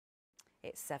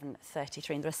It's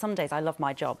 7:33, and there are some days I love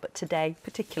my job, but today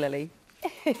particularly.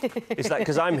 Is that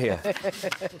because I'm here?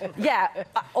 Yeah,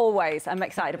 always. I'm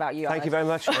excited about you. Thank you very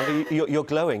much. You're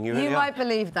glowing. You really You are. might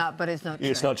believe that, but it's not true.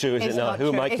 It's not true, is it? No.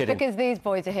 Who am I kidding? It's because these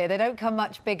boys are here. They don't come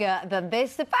much bigger than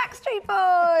this. The Backstreet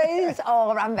Boys.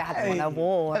 Oh, Rambo had them on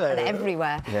awards and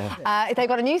everywhere. Yeah. They've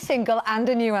got a new single and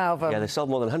a new album. Yeah, they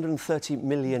sold more than 130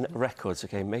 million records,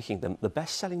 making them the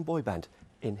best-selling boy band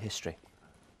in history.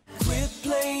 Quit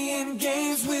playing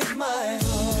games with my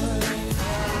heart.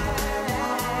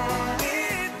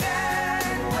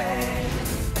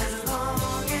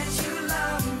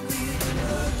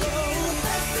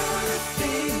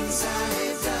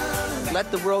 Let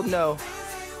the world know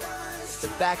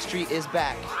that Backstreet is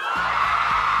back.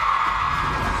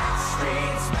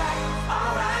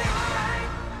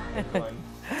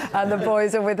 And the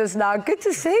boys are with us now. Good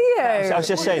to see you. I was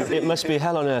just saying, it must be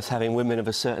hell on earth having women of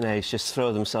a certain age just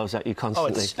throw themselves at you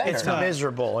constantly. Oh, it's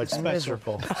miserable. It's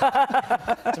miserable.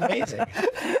 It's amazing.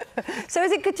 So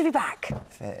is it good to be back?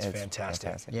 It's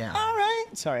fantastic. Yeah. All right.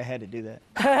 Sorry, I had to do that.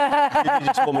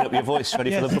 You're just warming up your voice,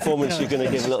 ready for the performance you're going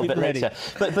to give a little bit later.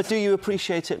 But do you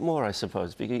appreciate it more, I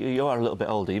suppose? Because you are a little bit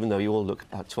older, even though you all look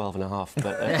about 12 and a half.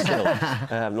 But still,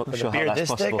 I'm not sure how that's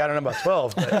possible. Thick, I don't know about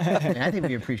 12. But... I think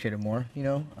we appreciate it more, you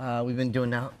know. We've been doing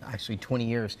now, actually, 20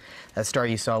 years. That star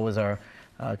you saw was our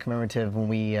commemorative when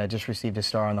we just received a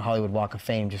star on the Hollywood Walk of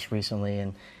Fame just recently.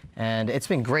 And it's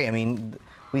been great. I mean,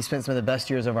 we spent some of the best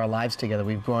years of our lives together.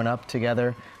 We've grown up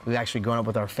together. We've actually grown up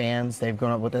with our fans. They've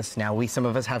grown up with us. Now some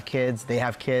of us have kids. They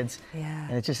have kids. Yeah.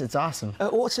 And it's awesome.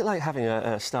 What's it like having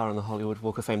a star on the Hollywood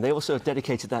Walk of Fame? They also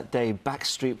dedicated that day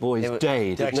Backstreet Boys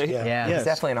Day, didn't they? Yeah, Yes. It's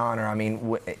definitely an honor. I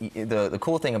mean, the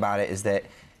cool thing about it is that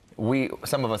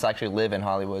some of us actually live in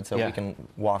Hollywood, so we can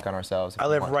walk on ourselves. I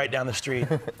live right down the street.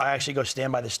 I actually go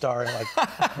stand by the star and like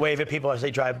wave at people as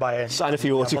they drive by. And sign a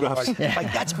few autographs.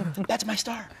 Like that's my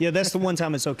star. Yeah, that's the one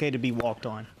time it's okay to be walked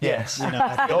on. Yes. You know,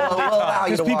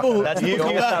 Because people, You've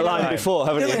used that line before,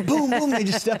 haven't you? like, boom, boom, they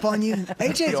just step on you.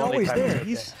 AJ's always there.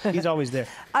 He's always there.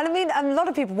 And I mean, a lot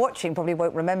of people watching probably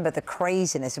won't remember the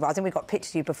craziness of it. I think we got pictures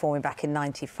of you performing back in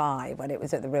 '95 when it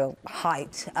was at the real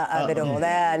height of it all.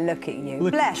 There, look at you.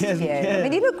 Bless you. I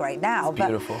mean, you look great now.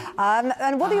 Beautiful. But,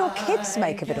 and what do your kids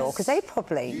make of it all? Because they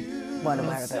probably weren't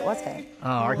aware of it, was they? Oh,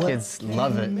 our kids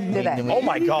love it. Do they? Oh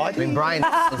my God. I mean, Brian is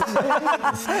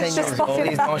 10 years old.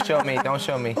 Please don't show me. Don't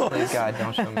show me. Please, God,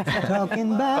 don't show me.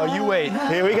 Talking about. Oh, you wait.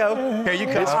 Here we go. Here you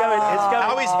come. It's coming. It's coming.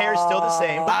 Howie's hair's still the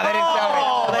same.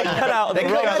 They cut out the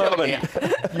wrong moment.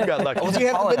 You got lucky. Do you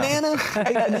have a banana?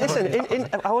 Listen,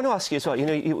 I want to ask you as well, you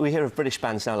know, we hear of British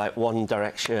bands now like One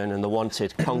Direction and The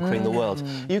Wanted conquering the world.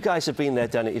 You guys have been there,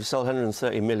 done it, you've sold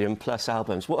 130 million plus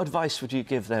albums. What advice would you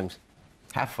give them?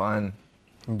 Have fun.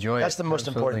 Enjoy it. That's the most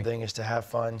Absolutely. important thing, is to have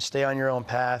fun, stay on your own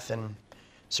path, and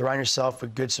surround yourself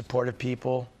with good, supportive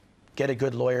people. Get a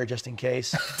good lawyer just in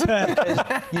case.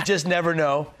 You just never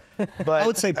know. But I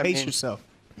would say pace yourself.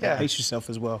 Yeah. Pace yourself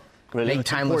as well. Really? Make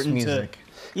timeless music.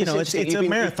 You know, it's You've a been-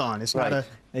 marathon. It's Right. not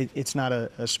it's not a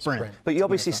sprint. But you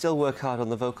obviously still work hard on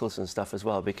the vocals and stuff as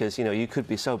well, because, you know, you could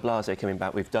be so blasé coming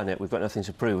back, we've done it, we've got nothing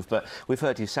to prove, but we've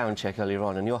heard you sound check earlier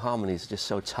on, and your harmonies are just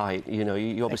so tight, you know,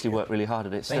 you obviously work really hard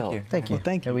at it still. Thank you. Well,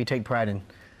 thank you. Yeah, we take pride in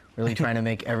really trying to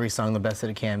make every song the best that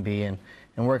it can be and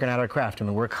working at our craft. I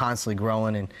mean, we're constantly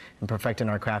growing and perfecting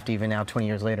our craft even now, 20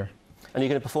 years later. And you're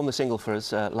going to perform the single for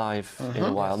us live in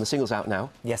a while, and the single's out now.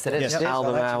 Yes, it is. The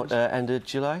album out end of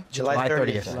July? July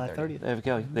 30th. July 30th. There we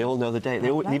go. They all know the date. They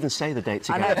all even say the date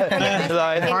together.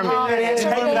 July. Take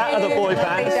that, other boy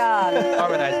bands.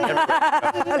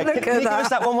 Harmonized. Look at Can you give us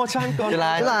that. that one more time? Go on.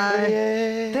 July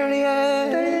 30th.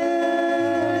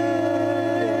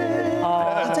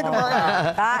 Took a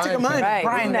minor. That's Took a minor.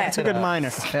 great, isn't it? Took a minor.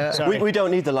 Sorry. We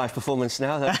don't need the live performance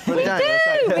now. That's brilliant.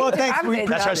 Well, thanks.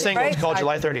 That's our single. It's called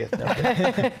July 30th.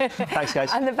 Thanks,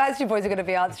 guys. And the Backstreet Boys are going to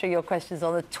be answering your questions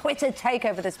on the Twitter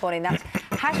takeover this morning. That's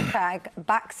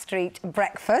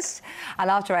 #BackstreetBreakfast.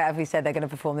 And after 8, as we said, they're going to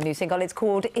perform the new single. It's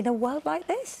called In a World Like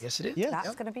This. Yes, it is. Yeah.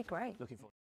 That's going to be great. Looking forward.